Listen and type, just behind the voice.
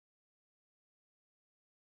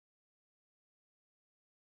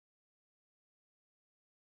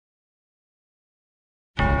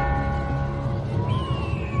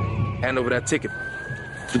Hand over that ticket.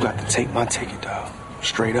 You got to take my ticket, dog.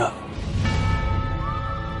 Straight up.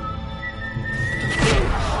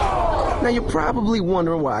 Now you're probably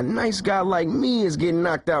wondering why a nice guy like me is getting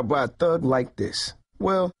knocked out by a thug like this.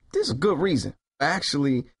 Well, there's a good reason.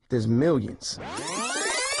 Actually, there's millions.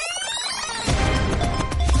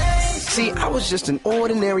 See, I was just an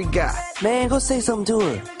ordinary guy. Man, go say something to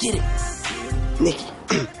her. Get it. Nikki,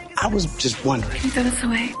 I was just wondering. Can you throw this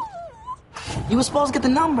away? You were supposed to get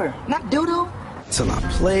the number, not doodoo. Till I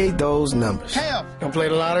played those numbers. Hell, don't play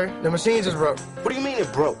the lottery. The machine just broke. What do you mean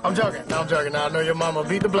it broke? I'm joking. No, I'm joking. Now I know your mama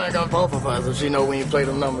beat the black on both of us if she know we ain't play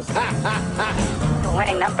them numbers.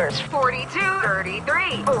 Winning numbers 42,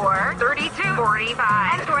 33, 4, 32,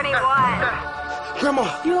 45, and 21.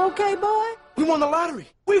 Grandma, You okay, boy? we won the lottery.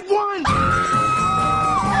 We won!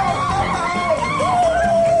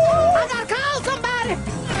 I gotta call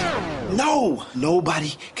somebody. No,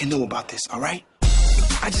 nobody can know about this, all right?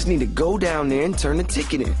 I just need to go down there and turn the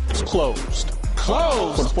ticket in. It's closed.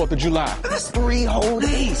 Closed? For the 4th of July. That's 3 whole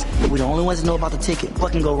days. We're the only ones that know about the ticket.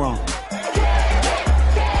 What can go wrong?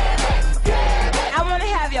 I want to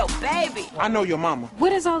have your baby. I know your mama.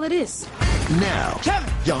 What is all of this? Now,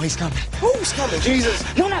 Kevin! Yo, he's coming. Who's coming? Jesus.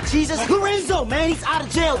 No, not Jesus. Lorenzo, man. He's out of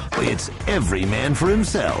jail. it's every man for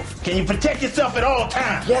himself. Can you protect yourself at all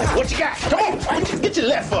times? Yeah. What you got? Come on, get your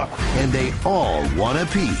left up. And they all want a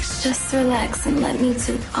piece. Just relax and let me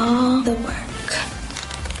do all the work.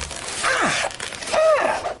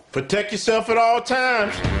 Protect yourself at all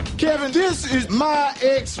times. Kevin, this is my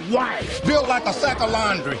ex-wife, built like a sack of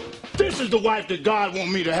laundry. This is the wife that God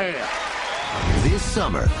want me to have. This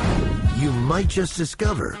summer, you might just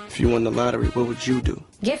discover If you won the lottery, what would you do?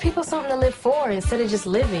 Give people something to live for instead of just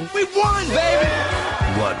living. We won, baby!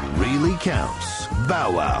 what really counts.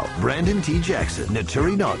 Bow Wow, Brandon T. Jackson,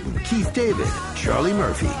 Naturi Naughton, Keith David, Charlie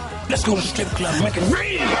Murphy, Let's go to the strip club, make it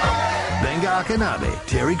real! Gbenga Akinnagbe,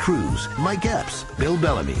 Terry Crews, Mike Epps, Bill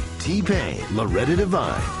Bellamy, T-Pain, Loretta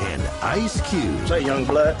Devine, and Ice Cube. Say, young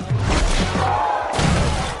blood.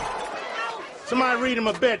 Somebody read him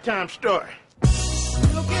a bedtime story.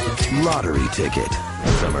 Lottery Ticket,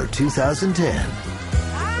 summer 2010.